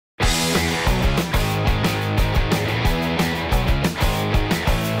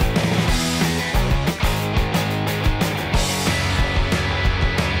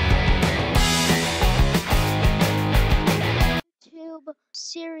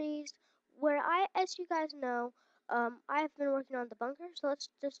series where as you guys know, I have been working on the bunker. So let's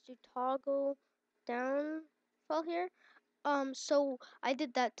just do toggle downfall here. So I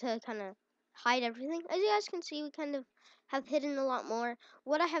did that to kind of hide everything. As you guys can see, we kind of have hidden a lot more.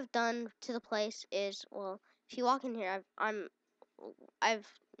 What I have done to the place is, well, if you walk in here, I've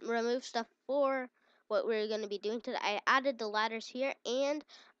removed stuff for what we're going to be doing today. I added the ladders here, and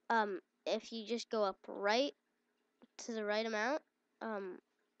if you just go up right to the right amount,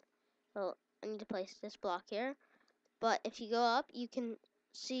 well, I need to place this block here. But if you go up, you can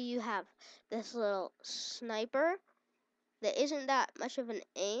see you have this little sniper that isn't that much of an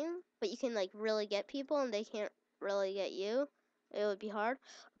aim, but you can like really get people and they can't really get you. It would be hard.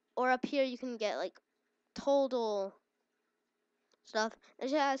 Or up here you can get like total stuff.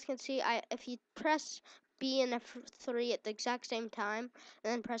 As you guys can see, if you press B and F3 at the exact same time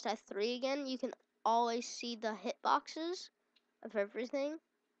and then press F3 again, you can always see the hitboxes of everything.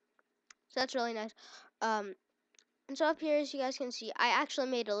 So that's really nice. And so up here, as you guys can see, I actually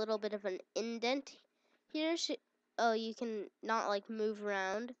made a little bit of an indent here, so you can not like move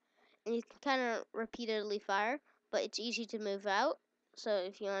around, and you can kind of repeatedly fire, but it's easy to move out. So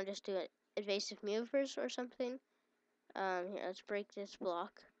if you want to just do it evasive maneuvers or something, here, let's break this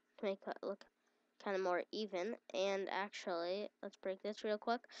block to make it look kind of more even. And actually, let's break this real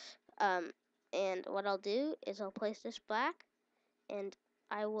quick. And what I'll do is I'll place this back, and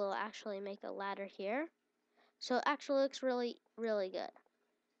I will actually make a ladder here. So it actually looks really, really good.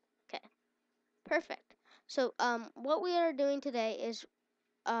 Okay, perfect. So what we are doing today is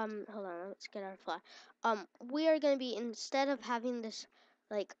hold on, let's get our fly. We are gonna be, instead of having this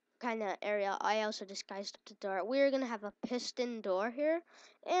like kind of area, I also disguised the door. We are gonna have a piston door here,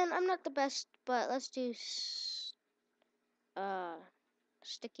 and I'm not the best, but let's do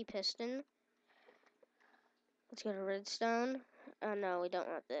sticky piston. Let's go to redstone. Oh no, we don't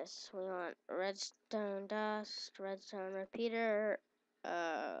want this. We want redstone dust, redstone repeater,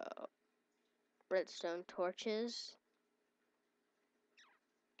 redstone torches.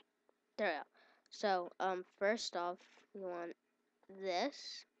 There we go. So, first off, we want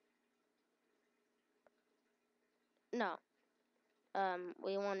this. No,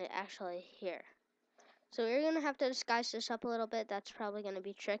 we want it actually here. So we're gonna have to disguise this up a little bit. That's probably gonna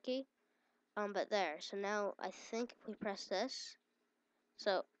be tricky. But there. So now I think if we press this,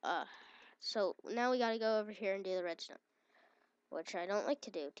 so now we gotta go over here and do the redstone, which I don't like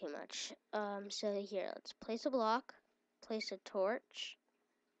to do too much. So here, let's place a block, place a torch.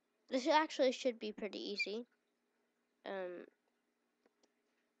 This actually should be pretty easy.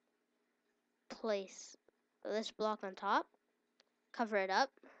 Place this block on top, cover it up.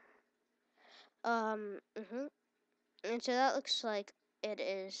 And so that looks like it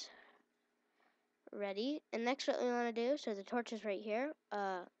is ready. And next, what we want to do, so the torch is right here.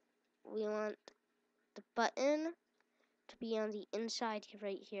 We want the button to be on the inside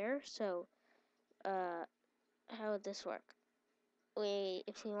right here. So, how would this work?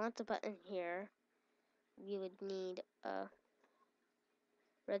 If we want the button here, we would need a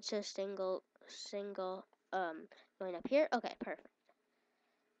redstone single going up here. Okay, perfect.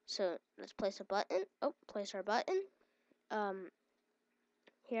 So let's place a button. Oh, place our button.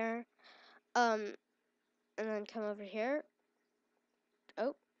 Here. And then come over here.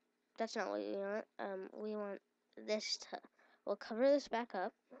 Oh, that's not what we want. We want this to, we'll cover this back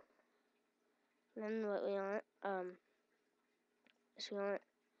up. Then what we want, is we want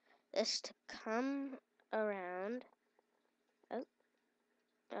this to come around. Oh,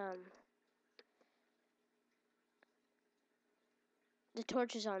 the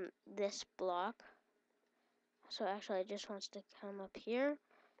torch is on this block. So actually it just wants to come up here.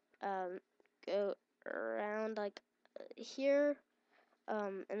 Go around like here.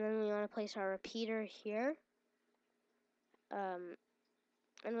 And then we want to place our repeater here. And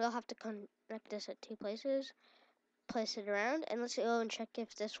we'll have to connect this at two places. Place it around, and let's go and check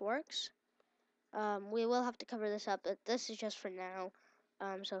if this works. We will have to cover this up, but this is just for now.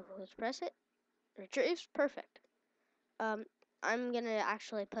 So let's press it. Retrieves, perfect. I'm gonna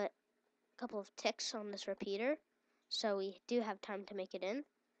actually put a couple of ticks on this repeater, so we do have time to make it in.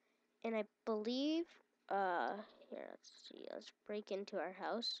 And I believe, here, let's see, let's break into our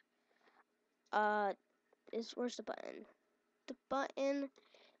house. Where's the button? The button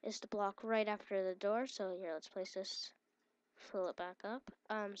is the block right after the door, so here, let's place this, fill it back up.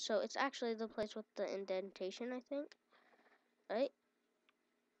 So it's actually the place with the indentation, I think. Right?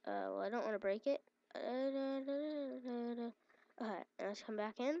 Well, I don't want to break it. Okay, let's come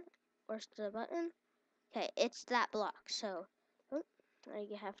back in. Where's the button? Okay, it's that block. So, I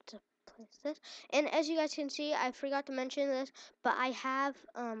have to place this. And as you guys can see, I forgot to mention this, but I have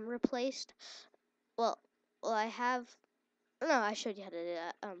replaced. Well, I have. No, I showed you how to do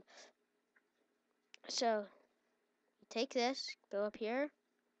that. So you take this, go up here.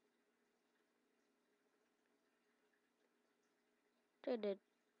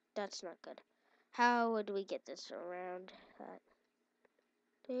 That's not good. How would we get this around that?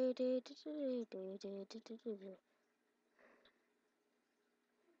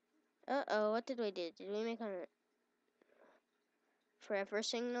 Uh-oh, what did we do? Did we make a forever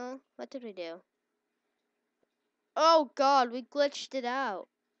signal? What did we do? Oh god, we glitched it out.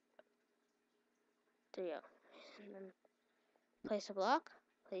 There you go. And then place a block,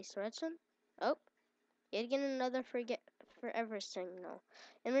 place the redstone. Oh, yet again another forever signal.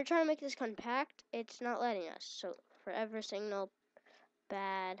 And we're trying to make this compact. It's not letting us. So forever signal,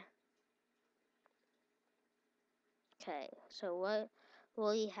 bad. Okay, so what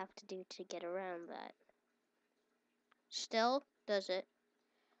will we have to do to get around that? Still does it.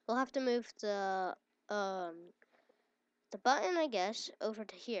 We'll have to move the button, I guess, over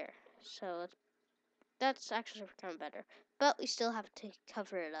to here. So that's actually kind of better. But we still have to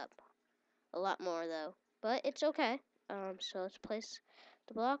cover it up a lot more though. But it's okay. So let's place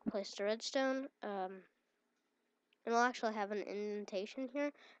the block, place the redstone. And we'll actually have an indentation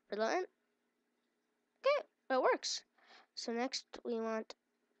here for the button. Okay, that works. So next we want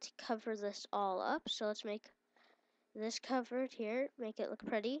to cover this all up. So let's make this covered here, make it look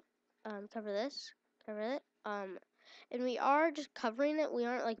pretty. Cover this, cover it. And we are just covering it. We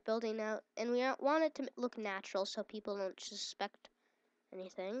aren't like building out, and we want it to look natural so people don't suspect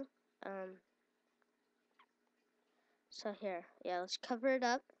anything. So here, yeah, let's cover it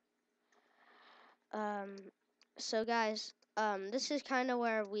up. So guys, this is kind of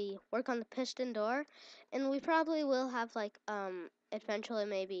where we work on the piston door, and we probably will have like, eventually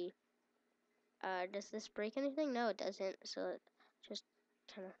maybe, does this break anything? No, it doesn't. So it just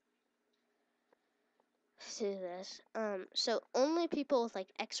kind of do this. So only people with like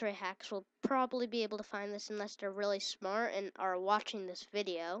X-ray hacks will probably be able to find this unless they're really smart and are watching this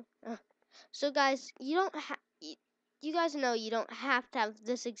video. So guys, you don't have, you guys know you don't have to have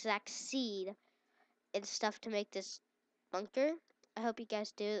this exact seed and stuff to make this bunker. I hope you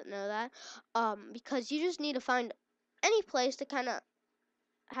guys do know that. Because you just need to find any place that kind of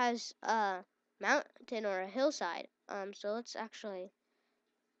has a mountain or a hillside. So let's actually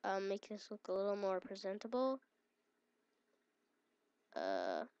make this look a little more presentable.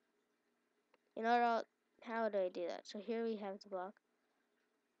 You know what? How do I do that? So here we have the block.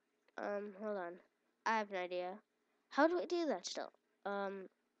 Hold on. I have an idea. How do I do that still?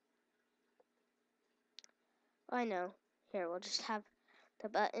 I know. Here, we'll just have the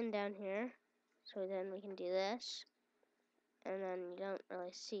button down here. So then we can do this. And then you don't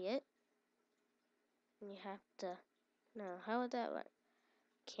really see it. And you have to... No, how would that work?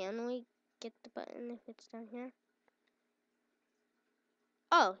 Can we get the button if it's down here?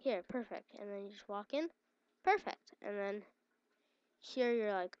 Oh, here, perfect. And then you just walk in. Perfect. And then here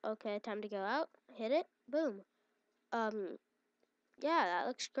you're like, okay, time to go out. Hit it. Boom. Yeah, that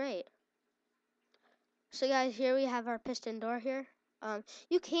looks great. So guys, here we have our piston door here.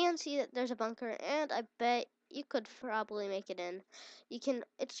 You can see that there's a bunker, and I bet you could probably make it in. You can.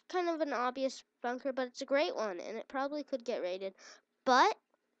 It's kind of an obvious bunker, but it's a great one, and it probably could get raided. But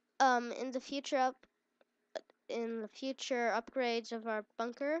in the future upgrades of our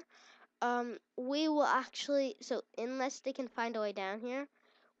bunker, we will actually. So unless they can find a way down here,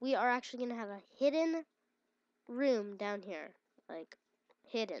 we are actually gonna have a hidden room down here, like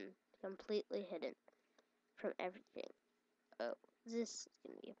hidden, completely hidden from everything. Oh, this is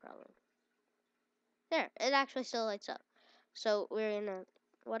gonna be a problem. There, it actually still lights up. So we're gonna,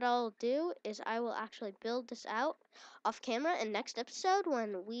 what I'll do is I will actually build this out off camera in next episode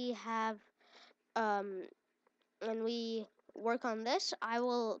when we have, when we work on this, I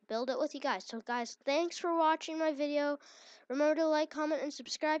will build it with you guys. So guys, thanks for watching my video. Remember to like, comment, and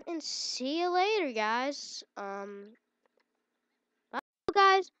subscribe, and see you later, guys. Bye,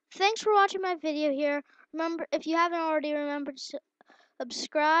 guys. Thanks for watching my video here. Remember, if you haven't already, remember to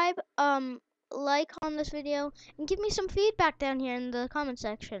subscribe, like on this video, and give me some feedback down here in the comment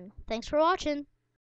section. Thanks for watching.